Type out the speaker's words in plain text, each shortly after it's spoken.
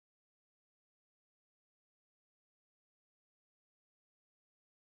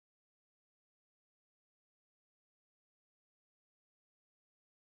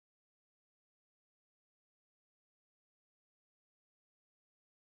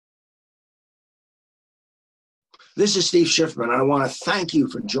This is Steve Schiffman. I want to thank you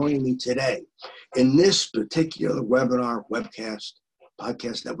for joining me today in this particular webinar, webcast,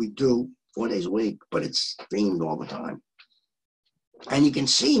 podcast that we do 4 days a week, but it's themed all the time. And you can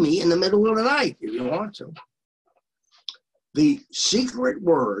see me in the middle of the night if you want to. The secret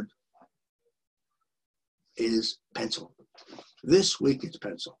word is pencil. This week it's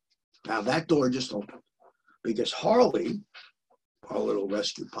pencil. Now that door just opened because Harley, our little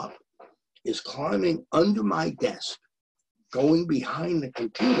rescue pup, is climbing under my desk, going behind the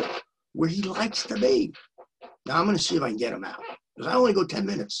computer where he likes to be. Now I'm going to see if I can get him out because I only go 10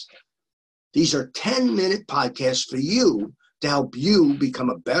 minutes. These are 10-minute podcasts for you to help you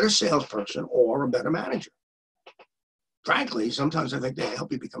become a better salesperson or a better manager. Frankly, sometimes I think they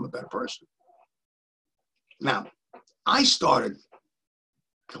help you become a better person. Now, I started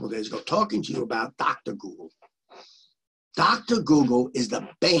a couple of days ago talking to you about Dr. Google. Dr. Google is the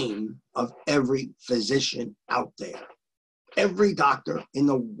bane of every physician out there. Every doctor in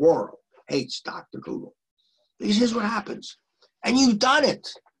the world hates Dr. Google. Because here's what happens. And you've done it.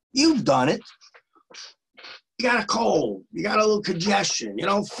 You've done it. You got a cold. You got a little congestion. You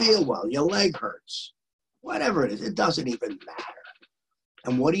don't feel well. Your leg hurts. Whatever it is, it doesn't even matter.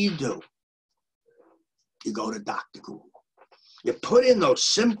 And what do? You go to Dr. Google. You put in those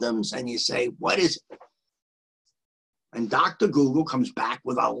symptoms and you say, what is it? And Dr. Google comes back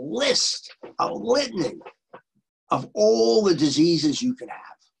with a list, a litany of all the diseases you can have.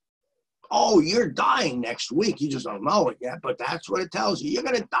 Oh, you're dying next week. You just don't know it yet, but that's what it tells you. You're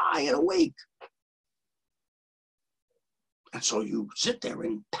going to die in a week. And so you sit there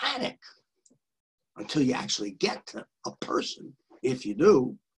in panic until you actually get to a person, if you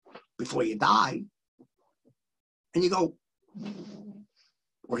do, before you die. And you go,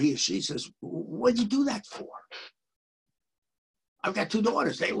 or he or she says, what'd you do that for? I've got 2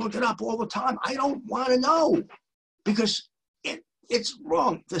 daughters. They look it up all the time. I don't want to know because it's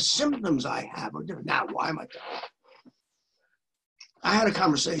wrong. The symptoms I have are different. Now, why am I telling you? I had a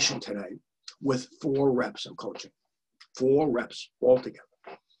conversation today with 4 reps I'm coaching. 4 reps altogether.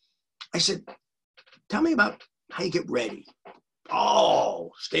 I said, tell me about how you get ready.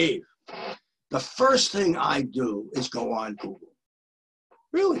 Oh, Steve, the first thing I do is go on Google.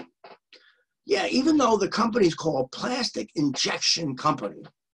 Really? Yeah, even though the company's called Plastic Injection Company,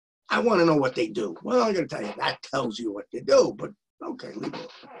 I want to know what they do. Well, I'm going to tell you, that tells you what they do, but okay, leave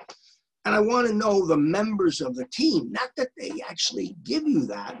it. And I want to know the members of the team, not that they actually give you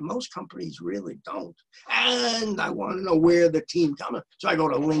that. Most companies really don't. And I want to know where the team comes from. So I go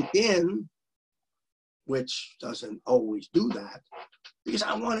to LinkedIn, which doesn't always do that, because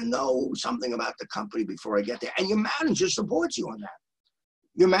I want to know something about the company before I get there. And your manager supports you on that.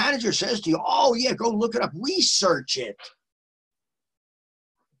 Your manager says to you, oh, yeah, go look it up, research it.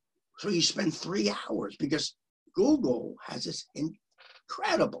 So you spend 3 hours because Google has this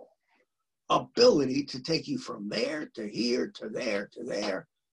incredible ability to take you from there to here to there to there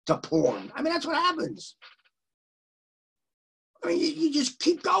to porn. I mean, that's what happens. I mean, you just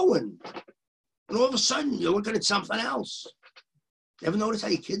keep going. And all of a sudden, you're looking at something else. You ever notice how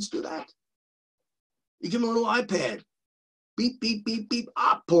your kids do that? You give them a little iPad. Beep, beep, beep, beep,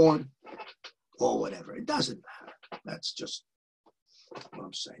 porn, or whatever. It doesn't matter. That's just what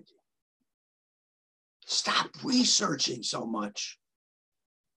I'm saying to you. Stop researching so much.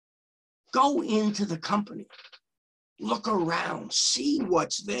 Go into the company. Look around. See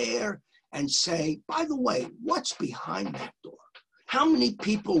what's there and say, by the way, what's behind that door? How many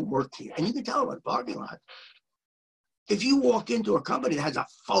people work here? And you can tell by the parking lot. If you walk into a company that has a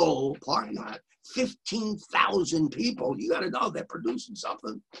full parking lot, 15,000 people, you got to know they're producing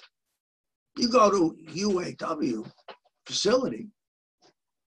something. You go to UAW facility,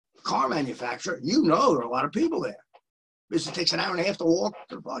 car manufacturer, you know there are a lot of people there because it takes an hour and a half to walk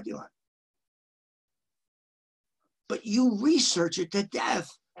to the parking lot. But you research it to death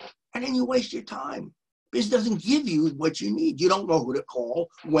and then you waste your time because it doesn't give you what you need. You don't know who to call,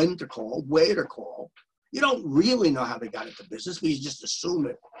 when to call, where to call. You don't really know how they got into business, but you just assume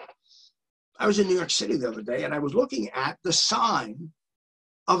it. I was in New York City the other day, and I was looking at the sign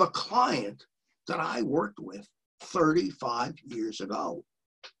of a client that I worked with 35 years ago.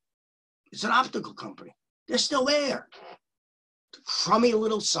 It's an optical company. They're still there. Crummy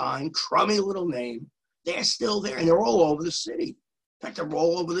little sign, crummy little name. They're still there, and they're all over the city. In fact, they're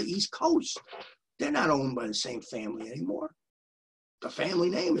all over the East Coast. They're not owned by the same family anymore. The family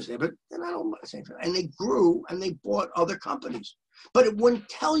name is there, but they're not owned by the same family. And they grew, and they bought other companies. But it wouldn't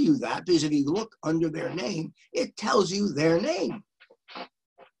tell you that because if you look under their name, it tells you their name,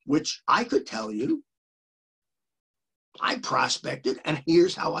 which I could tell you. I prospected, and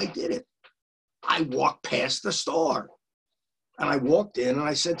here's how I did it. I walked past the store. And I walked in and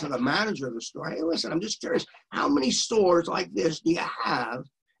I said to the manager of the store, hey, listen, I'm just curious, how many stores like this do you have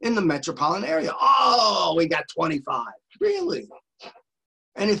in the metropolitan area? Oh, we got 25. Really?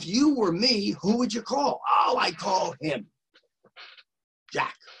 And if you were me, who would you call? Oh, I'd call him.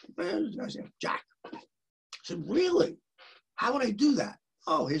 Jack. Jack. I said, really? How would I do that?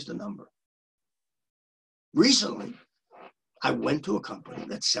 Oh, here's the number. Recently, I went to a company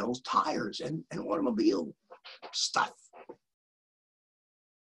that sells tires and automobile stuff.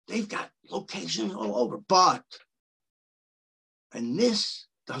 They've got locations all over, but, and this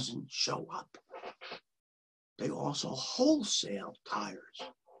doesn't show up, they also wholesale tires.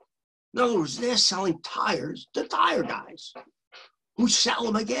 In other words, they're selling tires to tire guys who sell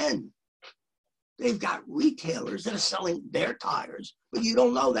them again. They've got retailers that are selling their tires, but you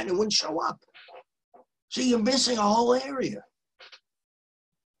don't know that, it wouldn't show up. So you're missing a whole area.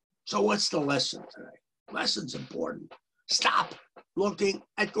 So what's the lesson today? Lesson's important. Stop looking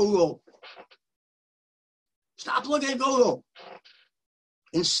at Google. Stop looking at Google.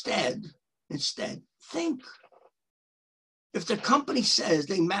 Instead, think. If the company says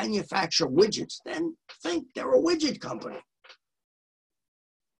they manufacture widgets, then think they're a widget company.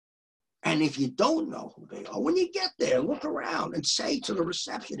 And if you don't know who they are, when you get there, look around and say to the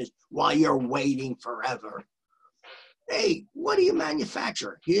receptionist while you're waiting forever, hey, what do you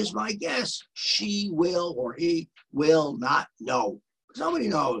manufacture? Here's my guess. She will or he will not know. Somebody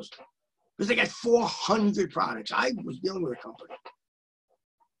knows. Because they got 400 products. I was dealing with a company.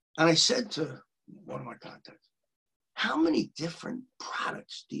 And I said to one of my contacts, how many different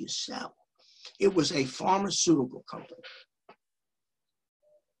products do you sell? It was a pharmaceutical company.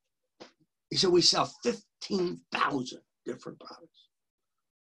 He said, we sell 15,000 different products.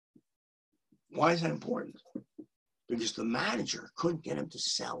 Why is that important? Because the manager couldn't get him to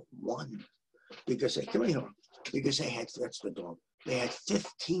sell one. Because they, come here, because they had, that's the dog, they had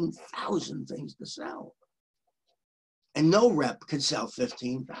 15,000 things to sell. And no rep can sell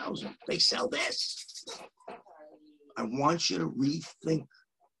 15,000. They sell this. I want you to rethink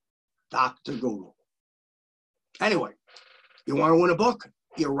Dr. Google. Anyway, you want to win a book?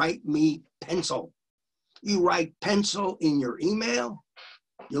 You write me pencil. You write pencil in your email.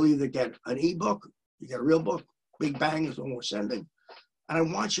 You'll either get an ebook, you get a real book. Big Bang is the one we're sending. And I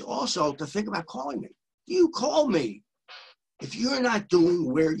want you also to think about calling me. You call me. If you're not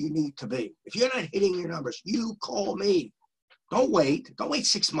doing where you need to be, if you're not hitting your numbers, you call me. Don't wait. Don't wait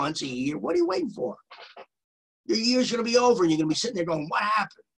 6 months, a year. What are you waiting for? Your year's going to be over and you're going to be sitting there going, what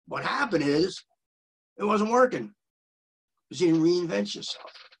happened? What happened is it wasn't working because you didn't reinvent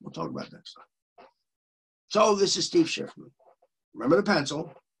yourself. We'll talk about that next time. So this is Steve Schiffman. Remember the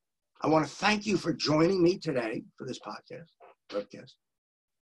pencil. I want to thank you for joining me today for this webcast.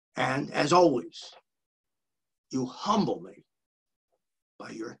 And as always, you humble me by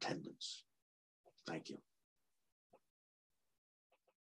your attendance. Thank you.